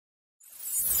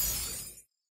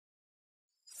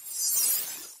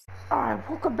Alright,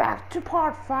 welcome back to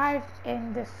part 5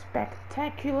 in the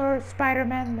Spectacular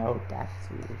Spider-Man No Death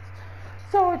series.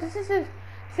 So this is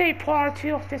say part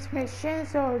 2 of this mission,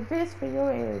 so this video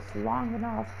is long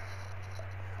enough.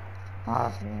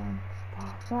 Man,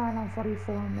 1 on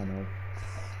 44 minutes.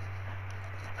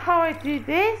 How I do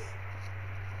this?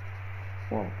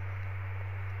 Whoa.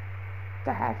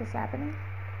 The heck is happening?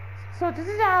 So this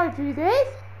is how I do this?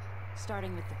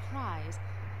 Starting with the prize,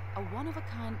 a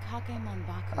one-of-a-kind Kakemon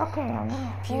Baku. Okay, I'm gonna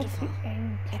hold Beautiful. the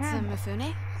It's a camera.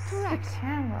 Mifune? Correct. The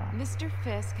camera. Mr.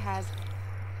 Fisk has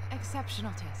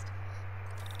exceptional taste.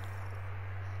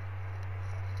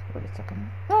 Wait a second.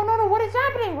 No, what is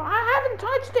happening? I haven't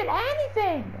touched it,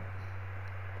 anything!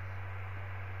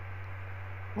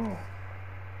 Whoa.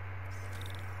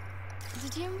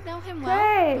 Did you know him well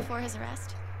Hey! before his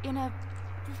arrest? In a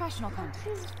professional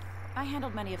context, I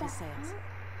handled many of his sales.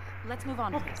 Let's move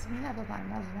on, Okay, please. never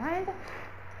mind.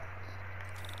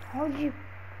 How'd you...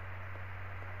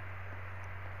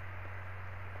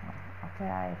 Oh,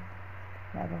 okay,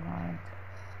 never mind.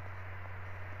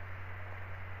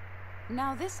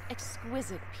 Now, this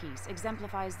exquisite piece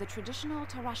exemplifies the traditional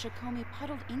Tarashikomi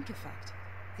puddled ink effect.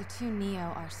 The two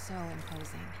Neo are so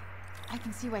imposing. I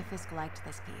can see why Fisk liked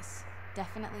this piece.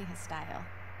 Definitely his style.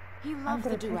 He I'm loved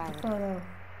gonna the take the duality. photo.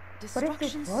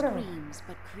 Destruction photo? screams,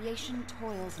 but creation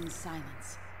toils in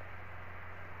silence.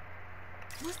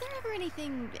 Was there ever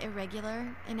anything irregular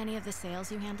in any of the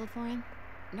sales you handled for him?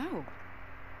 No.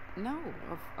 No,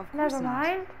 of course Never not.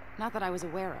 mind. Not that I was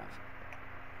aware of.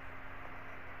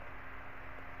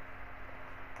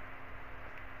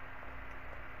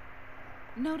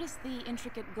 Notice the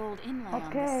intricate gold inlay on the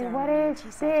Okay, ceremony what is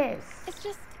tea set. this? It's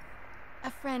just... A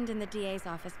friend in the DA's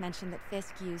office mentioned that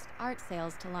Fisk used art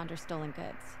sales to launder stolen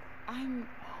goods. I'm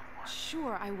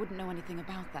sure I wouldn't know anything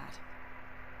about that.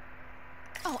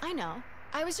 Oh, I know.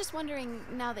 I was just wondering,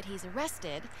 now that he's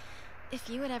arrested, if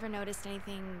you had ever noticed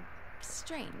anything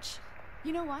strange.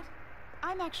 You know what?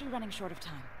 I'm actually running short of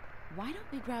time. Why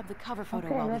don't we grab the cover photo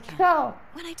Okay, while we let's can? go.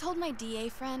 When I told my DA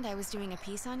friend I was doing a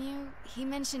piece on you, he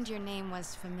mentioned your name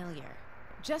was familiar.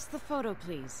 Just the photo,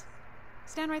 please.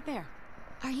 Stand right there.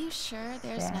 Are you sure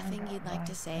there's Stand nothing you'd like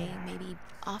to right say, there. maybe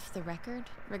off the record,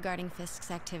 regarding Fisk's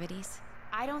activities?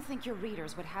 I don't think your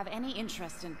readers would have any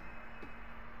interest in...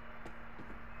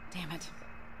 Damn it.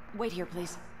 Wait here,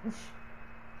 please.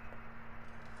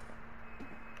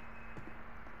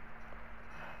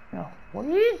 No, what are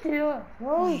you doing?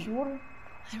 Rose, what are...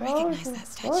 I recognize that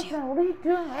statue. What are you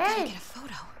doing? Gotta Hey! get a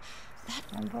photo.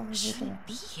 I'm That probably shouldn't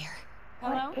be here.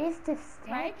 Hello? What is this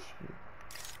Craig? statue?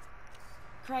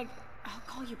 Craig, I'll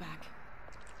call you back.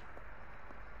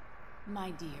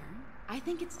 My dear, I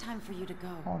think it's time for you to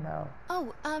go. Oh no.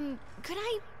 Oh, could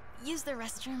I use the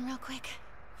restroom real quick?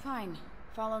 Fine.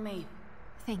 Follow me.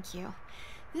 Thank you.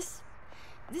 This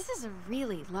is a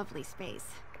really lovely space.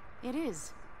 It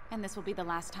is. And this will be the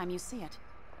last time you see it.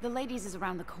 The ladies is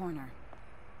around the corner.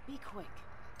 Be quick.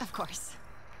 Of course.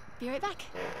 Be right back.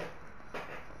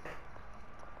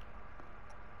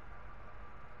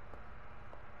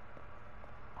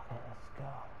 Okay, let's go.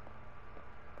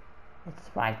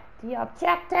 It's right. The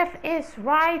objective is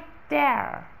right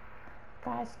there.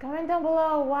 Guys, comment down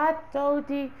below what those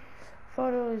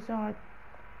photos are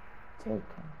taken.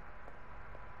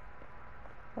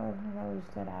 For those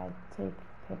that I take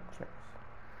pictures.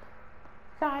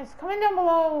 Guys, comment down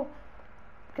below.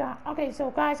 Okay, so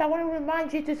guys, I want to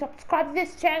remind you to subscribe to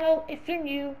this channel if you're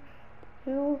new.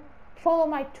 You follow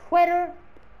my Twitter.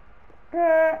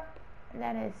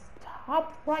 That is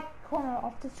top right corner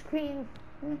of the screen.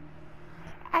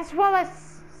 As well as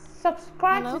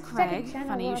subscribe Hello, to the second Craig. channel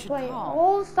Funny where you I should play call.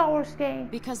 all Star Wars games.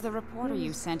 Because the reporter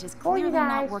you sent is Before you clearly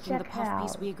not guys working the check puff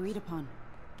piece out. we agreed upon.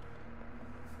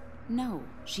 No,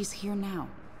 she's here now.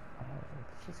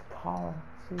 She's calling.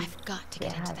 I've got to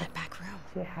get into that back room.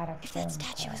 She had a If phone that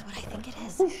statue call. is what I think it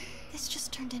is, Whoosh. this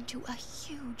just turned into a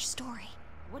huge story.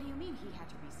 What do you mean he had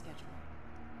to reschedule?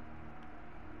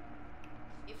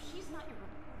 If she's not your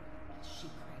reporter, who is she,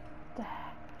 Craig?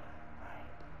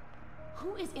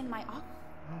 Who is in my office?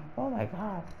 Oh my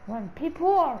god. When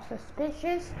people are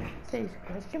suspicious, say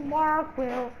question mark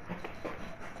will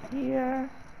here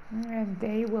and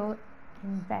they will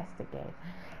investigate.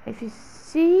 If you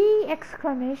see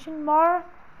exclamation mark,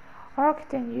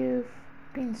 then you've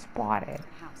been spotted.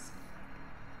 House.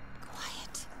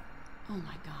 Quiet. Oh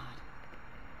my god.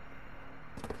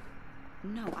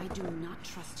 No, I do not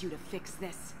trust you to fix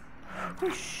this. Oh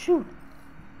shoot.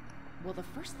 Well, the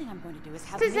first thing I'm going to do is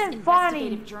have This this isn't funny.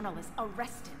 investigative journalist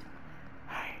arrested.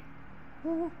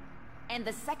 And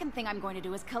the second thing I'm going to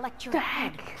do is collect your The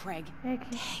head, heck? Craig.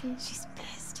 Okay. Dang, she's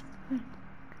pissed.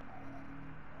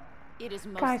 It is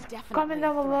most Guys, definitely comment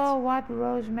down a threat. below what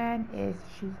Roseman is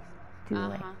she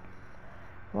doing. Uh-huh.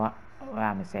 What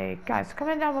I'm gonna say, guys,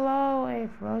 comment down below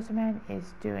if Roseman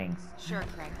is doing Sure,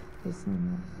 Craig. this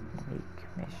week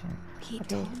mission. He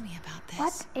Okay. told me about this.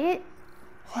 What it?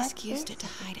 Fisk used it to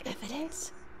hide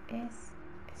evidence. Is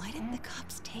Why didn't the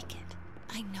cops take it?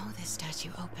 I know this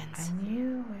statue opens. I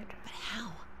knew it. But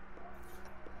how?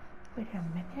 Wait a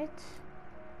minute.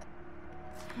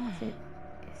 Is it?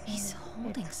 He's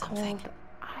holding it's something. Called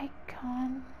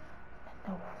Icon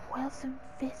in the Wilson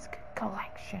Fisk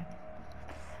collection.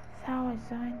 That was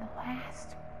in the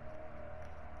last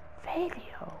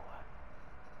video.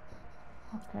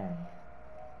 Okay.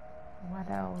 What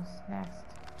else next?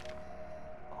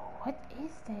 Oh, what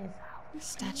is this? The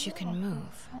statue can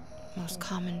move. Most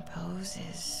common pose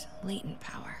is latent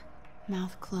power.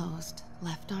 Mouth closed,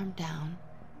 left arm down,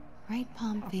 right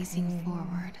palm facing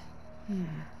forward.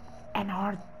 An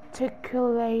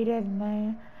articulated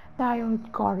Nile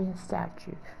Guardian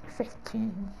statue,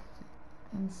 15th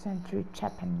century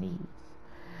Japanese,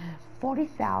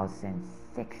 40,000,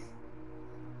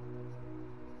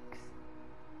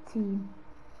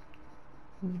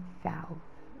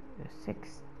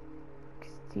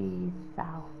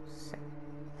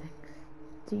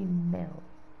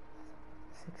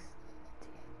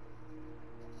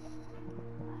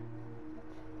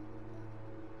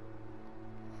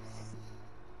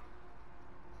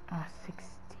 60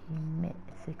 mil,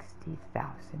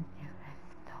 60,000 US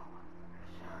dollars.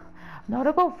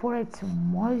 Notable for its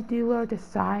modular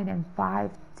design and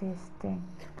 5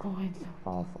 distinct points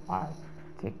of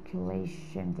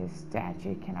articulation, this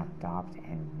statue can adopt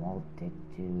a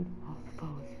multitude of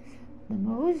poses. The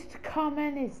most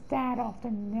common is that of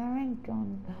the kneeling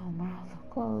gun, mouth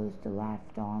closed,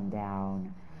 left arm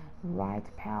down, right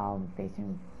palm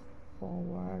facing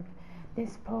forward.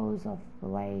 This pose of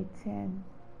latent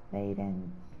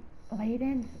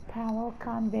power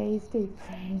conveys the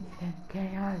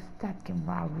chaos that can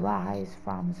arise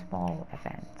from small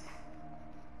events.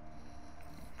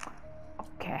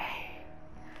 Okay,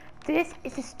 this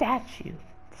is a statue.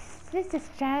 This is a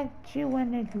statue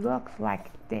when it looks like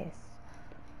this.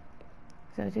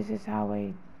 So this is how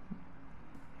I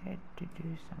had to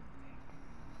do something.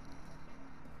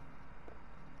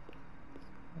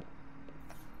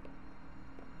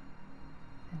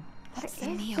 That's the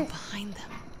Neo behind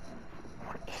them.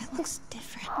 What is It looks this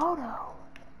different. photo?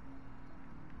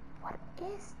 What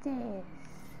is this?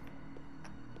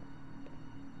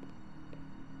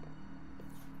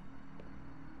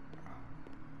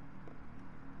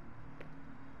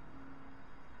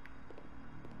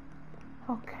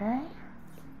 Okay.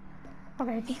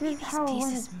 Okay, this Maybe is these how I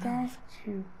want pieces to move.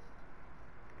 statue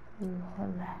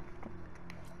left.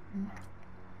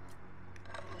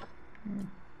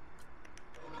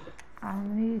 I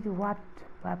need what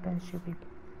weapon should we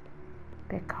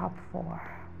pick up for?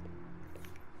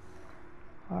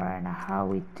 Or how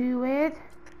we do it?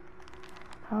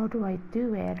 How do I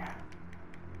do it?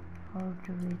 How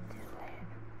do we do it?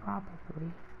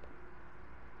 Probably.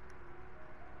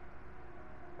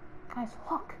 Guys,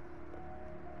 look!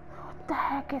 What the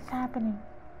heck is happening?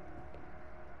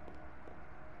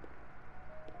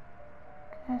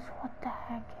 Guys, what the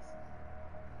heck is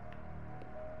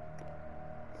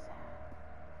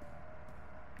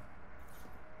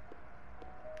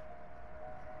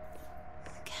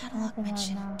The catalog Happening right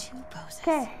mentioned now. 2 poses.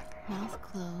 Okay. Mouth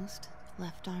closed,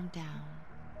 left arm down,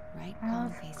 right Mouth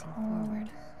palm facing forward.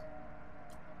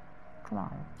 Come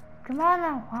on. Come on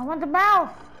now. I want the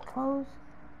mouth. Close.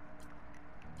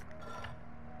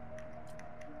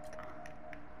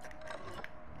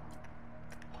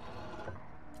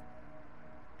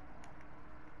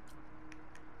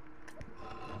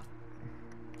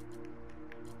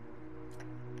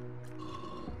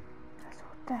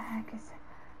 What the heck is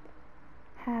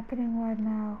happening right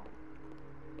now?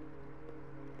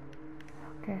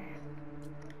 Okay.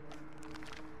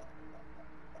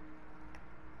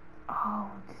 Oh,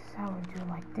 this is how we do it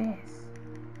like this.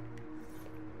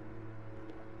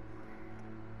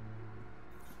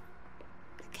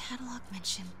 The catalog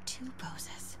mentioned 2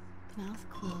 poses. Mouth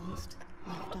closed,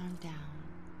 left arm down,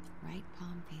 right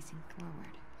palm facing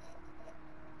forward.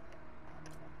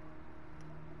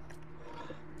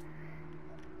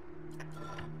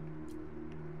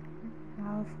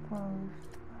 Mouth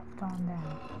closed, left arm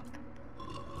down.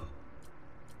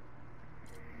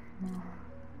 No.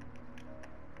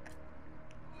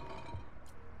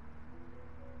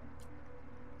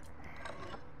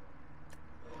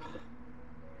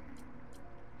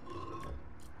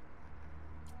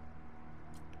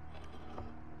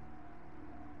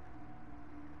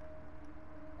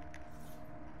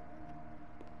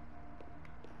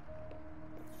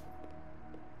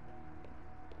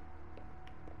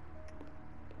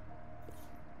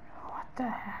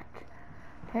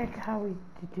 heck how we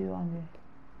do on the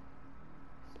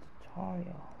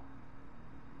tutorial.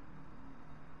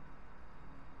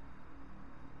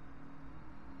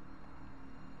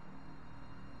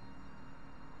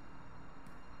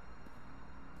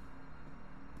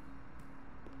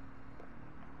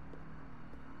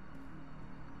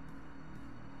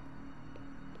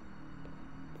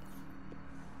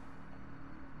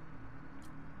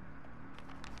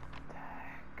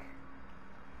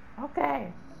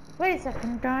 Okay, wait a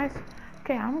second, guys.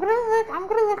 Okay, I'm gonna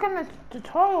look in the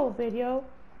tutorial video.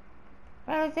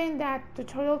 I think that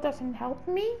tutorial doesn't help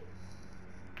me.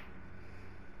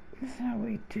 This is how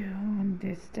we do on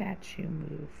this statue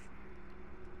move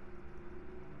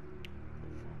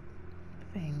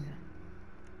thing.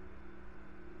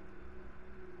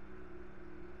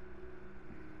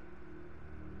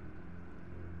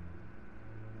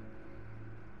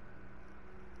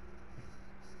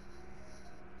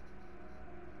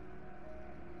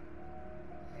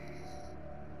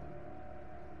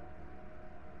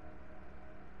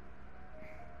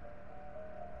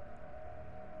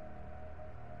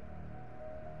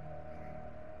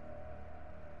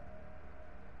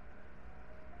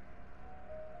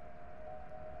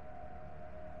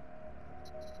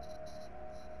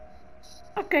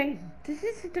 Okay, this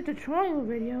is the tutorial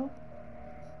video.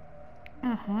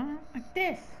 Like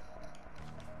this.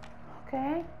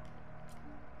 Okay.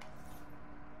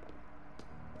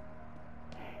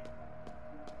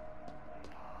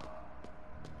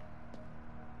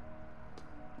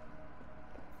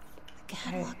 The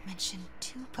catalog mentioned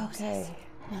 2 poses. Okay.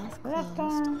 Mouth Left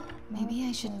closed. arm. Maybe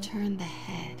I should turn the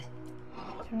head.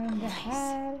 Turn the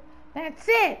head. That's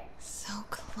it. So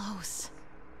close.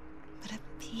 But a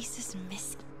piece is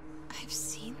missing. I've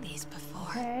seen these before.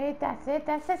 Okay, that's it.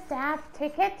 That's the staff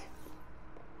ticket.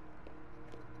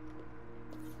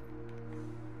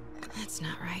 That's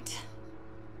not right.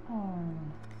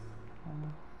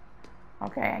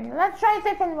 Okay, let's try a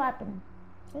different weapon.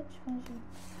 Which one should...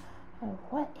 Oh,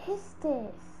 what is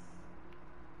this?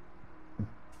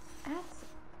 That's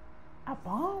a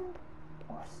bomb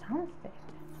or something.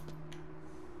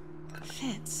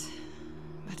 Fits,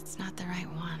 but it's not the right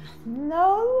one.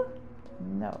 No.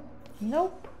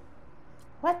 Nope.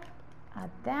 What?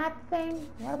 That thing?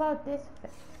 What about this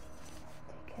thing?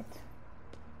 Ticket.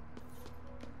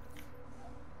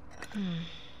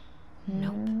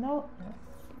 Nope. No.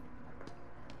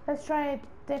 Let's try a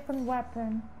different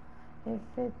weapon. If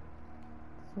it's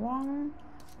wrong,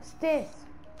 what's this?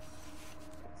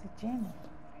 It's a gem.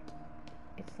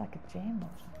 It's like a gem or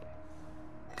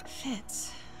something.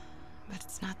 Fits, but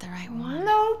it's not the right one.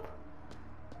 Nope.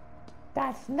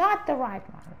 That's not the right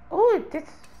one. Oh,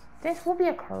 this will be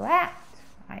a correct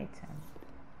item.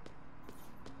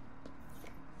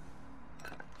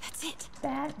 That's it.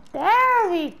 There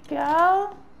we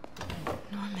go.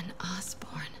 Norman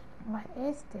Osborn. What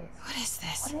is this? What is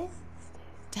this? What is this?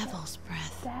 Devil's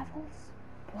breath. Devil's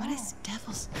What breath. is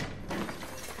devil's...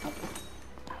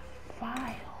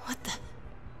 File. What the...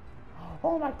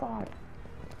 Oh my god.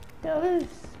 Those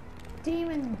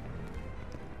demons.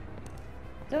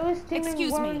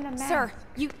 Excuse were me, in the mask. sir.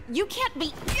 You can't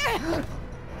be.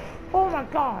 Oh my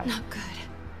god. Not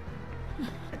good.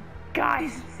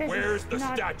 Guys, this Where's is the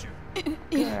not statue?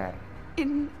 good.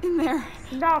 In there.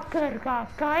 Not good, guys.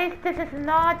 Guys, this is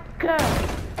not good.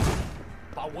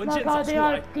 Oh my god, they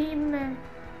are demons.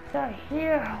 They're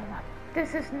here. Oh my,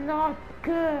 this is not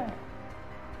good.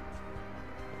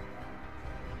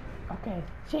 Okay,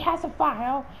 she has a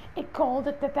file. It called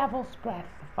it the Devil's Breath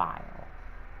file.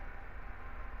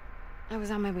 I was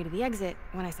on my way to the exit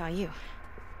when I saw you.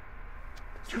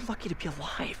 You're lucky to be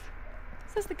alive.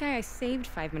 Says the guy I saved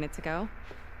 5 minutes ago.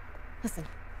 Listen,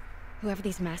 whoever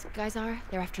these masked guys are,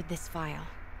 they're after this file.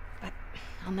 But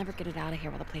I'll never get it out of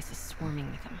here while the place is swarming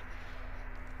with them.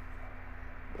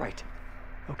 Right.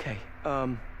 Okay,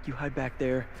 you hide back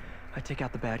there. I take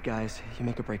out the bad guys. You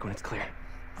make a break when it's clear.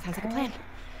 Sounds like a plan.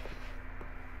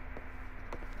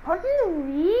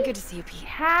 Pardon me? Good to see you, Pete.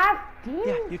 Have demons?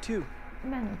 Yeah, you too.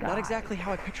 Guys. Not exactly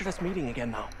how I pictured us meeting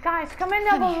again, though. Guys, comment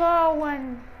down Honey. below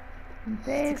when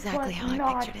this exactly was how I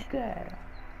not pictured it. good.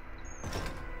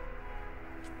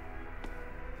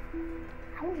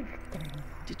 How did you get there?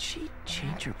 Did she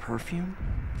change her perfume?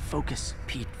 Focus,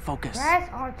 Pete, focus. Press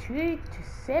R2 to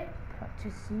sip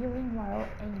to ceiling while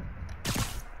aiming.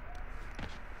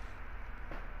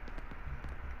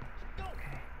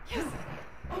 Okay.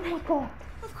 Oh my god.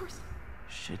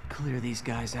 Should clear these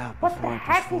guys out What before the I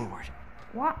heck push is- forward.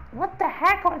 What the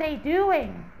heck are they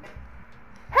doing?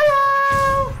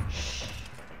 Hello! Shh.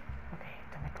 Okay,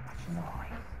 don't make too much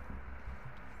noise.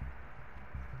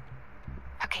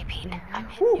 Okay, Pete. Dean. I'm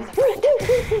hidden near the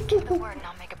front. Give the word and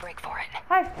I'll make a break for it.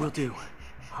 Hi. Will do.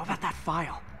 How about that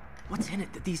file? What's in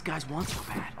it that these guys want so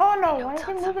bad? Oh no, why Notes is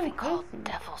he on moving something called crazy?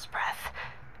 Devil's Breath.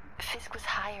 Fisk was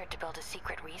hired to build a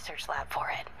secret research lab for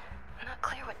it. Not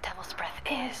clear what Devil's Breath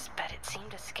is, but it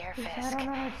seemed to scare I Fisk.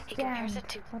 don't He compares understand. it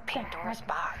to What the Pandora's heck?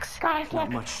 box. Guys, Not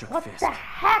look, much shook what Fisk. the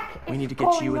heck is We need to get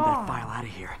going you and that on? file out of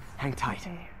here. Hang tight.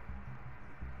 Okay.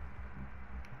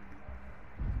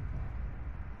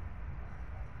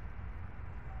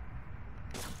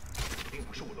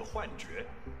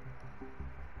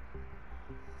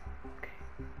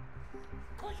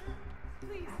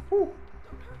 Ooh.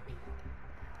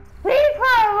 Leave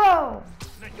her alone!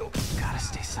 Gotta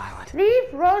stay silent.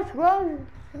 Leave Rose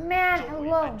man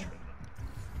alone.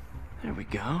 There we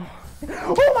go.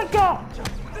 Oh my god!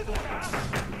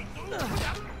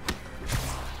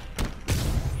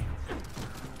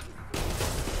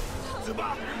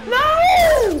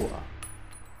 No!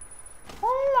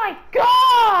 Oh my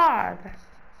god!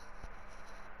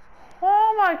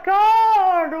 Oh my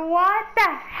god! What the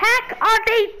heck are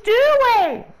they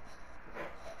doing?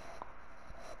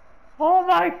 Oh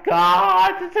my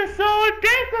god! This is so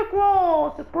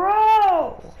difficult,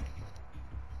 bro!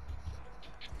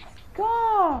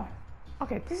 God!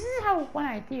 Okay, this is how one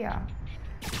idea.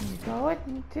 You go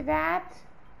into that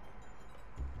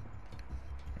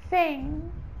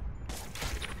thing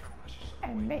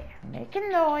and make a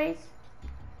noise.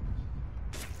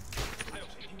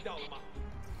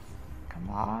 Come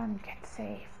on, get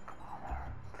safe. Come on,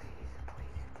 please,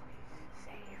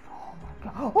 safe. Oh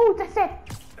my god. Oh, that's it.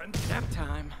 Nap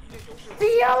time.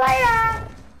 See you later.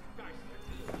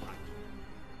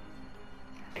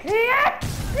 Let's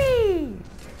see.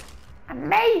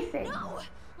 Amazing. No!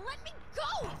 Let me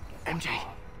go! MJ.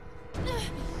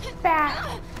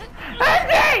 Bad.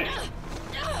 MJ!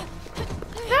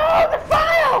 No, the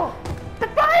file! The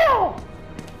file!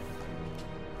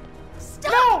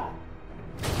 Stop! No!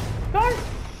 Don't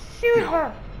shoot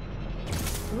her.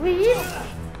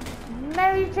 Leave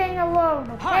Mary Jane alone,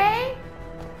 okay?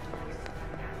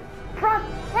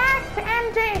 Protect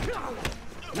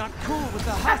MJ. Not cool with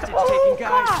the hostage Oh, taking,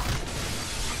 guys. God.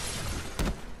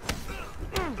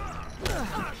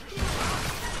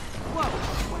 Whoa,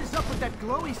 what is up with that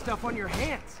glowy stuff on your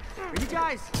hands? Are you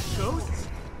guys ghosts?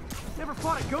 Never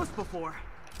fought a ghost before.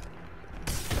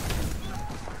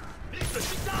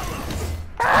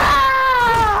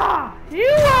 Ah! You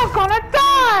are gonna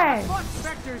die! Fought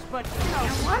specters, but you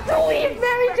know. Want to leave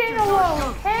Mary Jane specters aren't alone,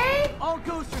 ghosts. okay? All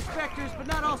ghosts are specters, but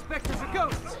not all specters are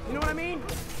ghosts. You know what I mean?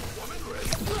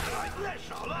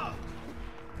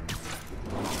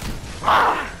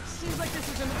 Seems like this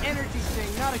is an energy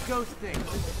thing, not a ghost thing.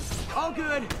 All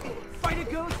good. Fight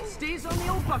a ghost stays on the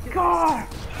old bucket God!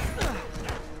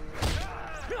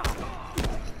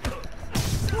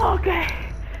 Okay.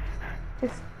 Is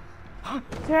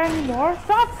there any more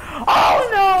stuff? Oh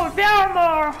no, there are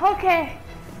more. Okay.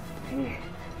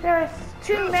 There's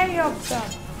too many of them.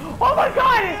 Oh my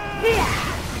god!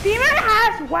 Demon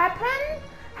has weapon?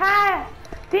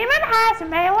 Demon has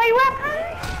melee weapon?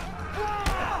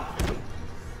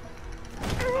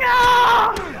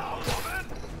 No!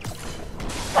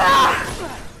 Ah!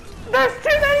 There's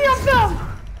too many of them!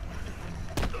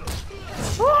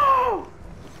 Whoa!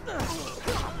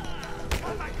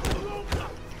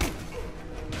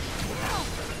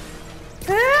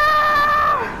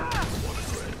 Ah!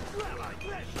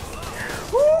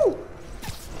 Woo!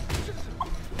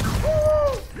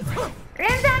 Woo!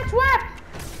 Index whip!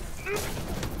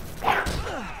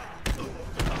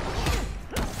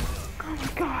 Oh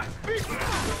my god.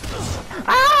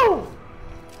 Ow!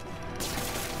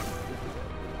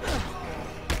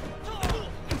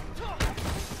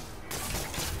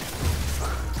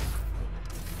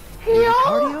 Heal?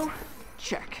 Cardio?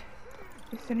 Check.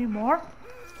 Is there any more?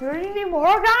 Is there any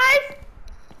more, guys?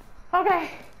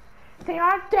 Okay. They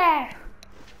are dead.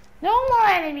 No more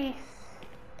enemies.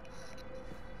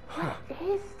 Huh. What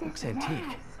is this Looks antique.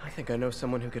 mask? I think I know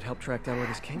someone who could help track down where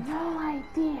this came from. No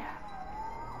idea.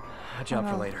 A job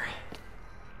for no. later.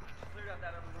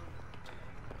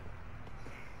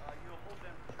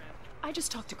 I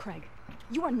just talked to Craig.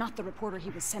 You are not the reporter he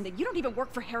was sending. You don't even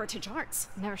work for Heritage Arts.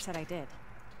 Never said I did.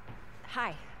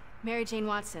 Hi, Mary Jane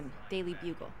Watson, Daily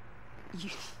Bugle.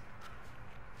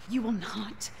 You will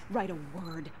not write a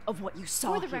word of what you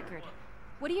saw For the here. record,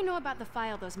 what do you know about the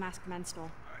file those masked men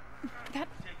stole? That...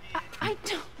 I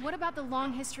don't... What about the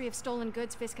long history of stolen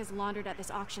goods Fisk has laundered at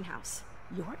this auction house?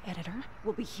 Your editor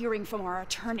will be hearing from our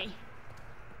attorney.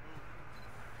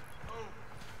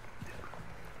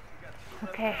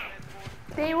 Okay.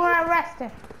 They were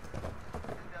arrested.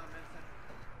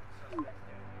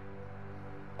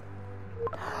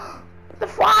 The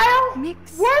file?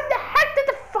 Nix. Where the heck did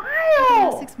the The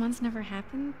file? last 6 months never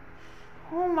happened?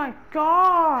 Oh my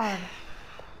god.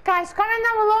 Guys, comment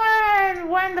down below and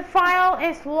when the file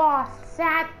is lost,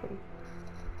 sadly.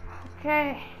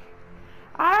 Okay.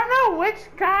 I don't know which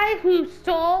guy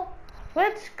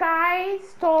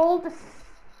stole the...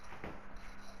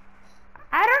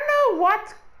 I don't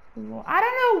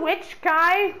know which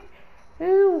guy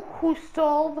who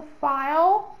stole the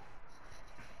file.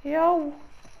 Yo,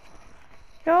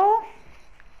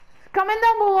 comment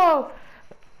down below.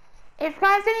 If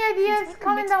guys any ideas,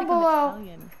 comment down below.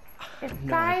 If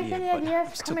guys any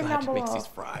ideas, comment down below. These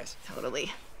fries.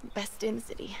 Totally. Best in the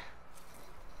city.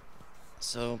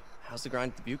 So, how's the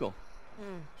grind at the Bugle?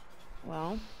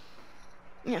 Well,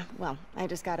 I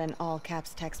just got an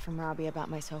all-caps text from Robbie about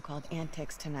my so-called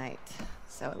antics tonight.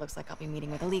 So it looks like I'll be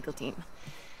meeting with a legal team.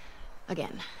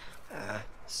 Again. As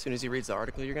soon as he reads the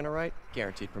article you're gonna write,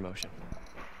 guaranteed promotion.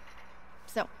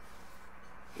 So,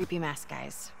 creepy mask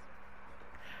guys.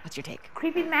 What's your take?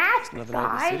 Creepy mask, Another night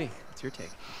in the guys. city. What's your take?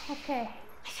 Okay.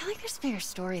 I feel like there's a bigger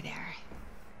story there.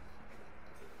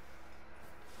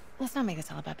 Let's not make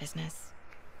this all about business.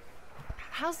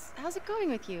 How's it going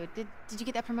with you? Did you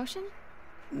get that promotion?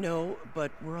 No,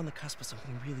 but we're on the cusp of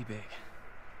something really big.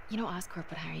 You know Oscorp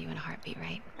would hire you in a heartbeat,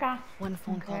 right? Okay. One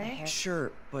phone call to Okay. Harry.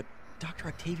 Sure, but Dr.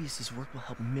 Octavius's work will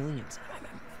help millions.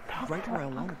 I'm right where I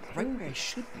want, right where I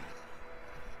should be.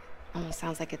 Almost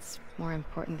sounds like it's more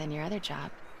important than your other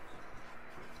job.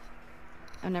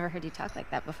 I've never heard you talk like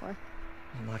that before.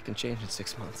 A lot can change in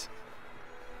 6 months.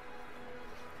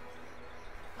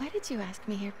 Why did you ask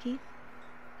me here, Pete?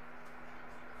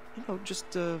 You know, just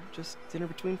dinner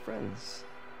between friends.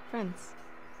 Friends.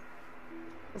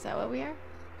 Is that what we are?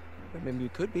 Or maybe we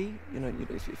could be. You know,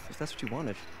 if that's what you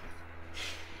wanted.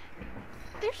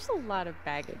 There's a lot of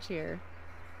baggage here.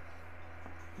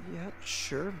 Yeah,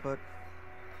 sure, but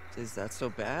is that so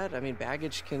bad? I mean,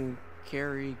 baggage can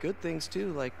carry good things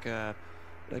too, like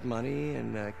money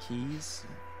and keys,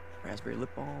 raspberry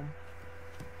lip balm.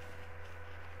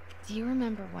 Do you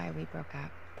remember why we broke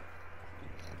up?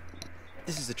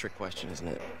 This is a trick question, isn't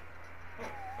it?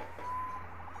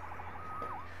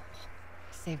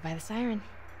 Saved by the siren.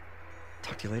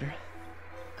 Talk to you later.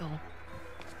 Go.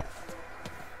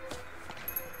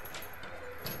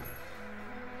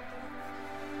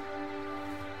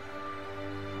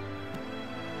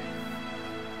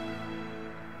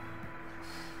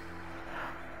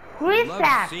 Who is Love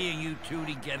that? seeing you two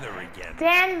together again.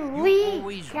 Stan You Lee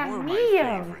always were my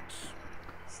Camille. favorites.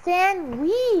 Stan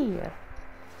Lee.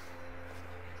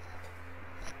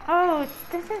 Oh,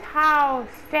 this is how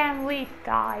Stan Lee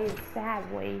died,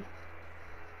 sadly.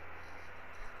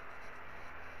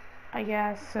 I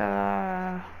guess,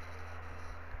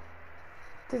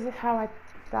 this is how I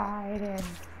died in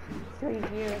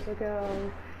 3 years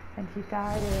ago, and he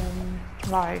died in,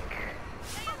 like,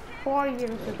 4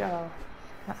 years ago.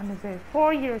 I'm gonna say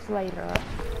 4 years later.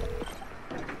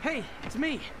 Hey, it's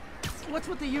me. What's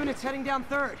with the units heading down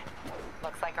 3rd?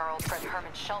 Looks like our old friend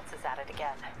Herman Schultz is at it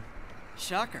again.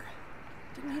 Shocker.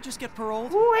 Didn't he just get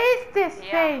paroled? Who is this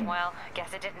Yeah, thing? well,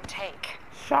 guess it didn't take.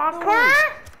 Shocker? No.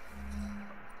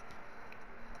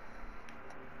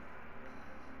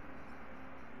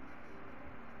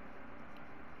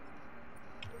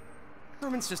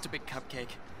 Herman's just a big cupcake.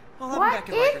 I'll have him What back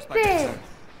in is Rikers by this?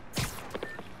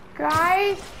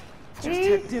 Guys, Just had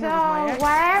please, dinner with my ex. He's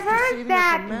whatever saving us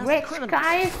that from mass rich criminals.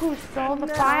 guy who stole the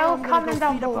Now file, I'm gonna comment go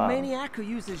down beat up a below. maniac who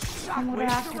uses I'm gonna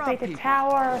shockwaves to rob activate the people.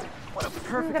 tower. What a I'm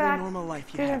perfectly gonna normal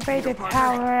life you have. activate the Peter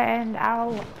tower Parker. and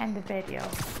I'll end the video.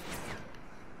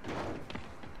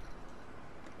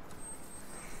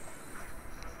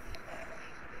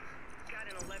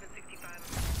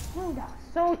 Oh, that was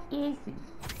so easy.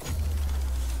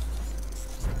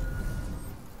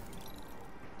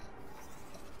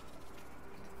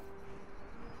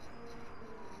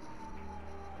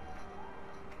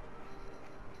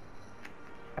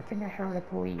 I think I heard a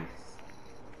police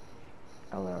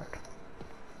alert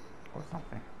or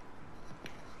something.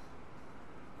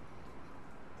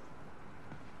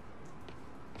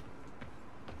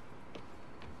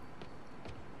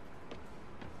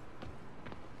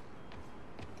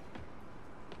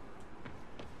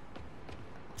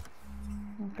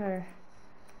 Okay.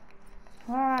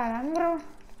 Alright, I'm gonna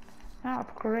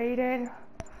upgrade it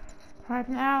right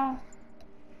now.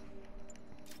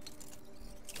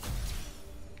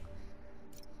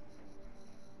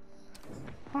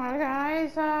 Alright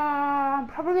guys,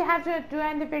 probably have to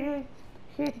end the video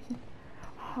here.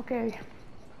 Okay.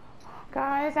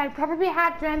 Guys, I probably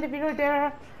have to end the video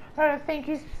there. Thank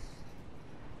you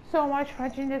so much for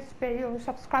watching this video.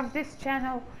 Subscribe to this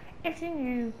channel if you're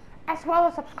new, as well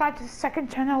as subscribe to the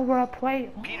second channel where I play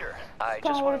Peter, I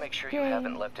Star just want Wars to make sure you games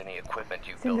haven't left any equipment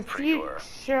you in the built for your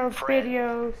future friend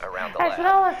videos, around the as lab.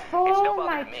 well as It's follow no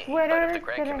my bother to me, but Twitter if the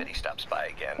grant committee stops by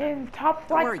again, in top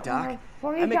Don't right worry, Doc. corner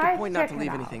for you I make a guys point not to check leave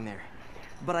it out. anything there.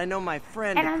 But I know my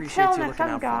friend And appreciates until you next looking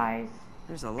time, out for him. guys.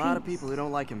 There's a lot of peace. people who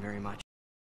don't like him very much.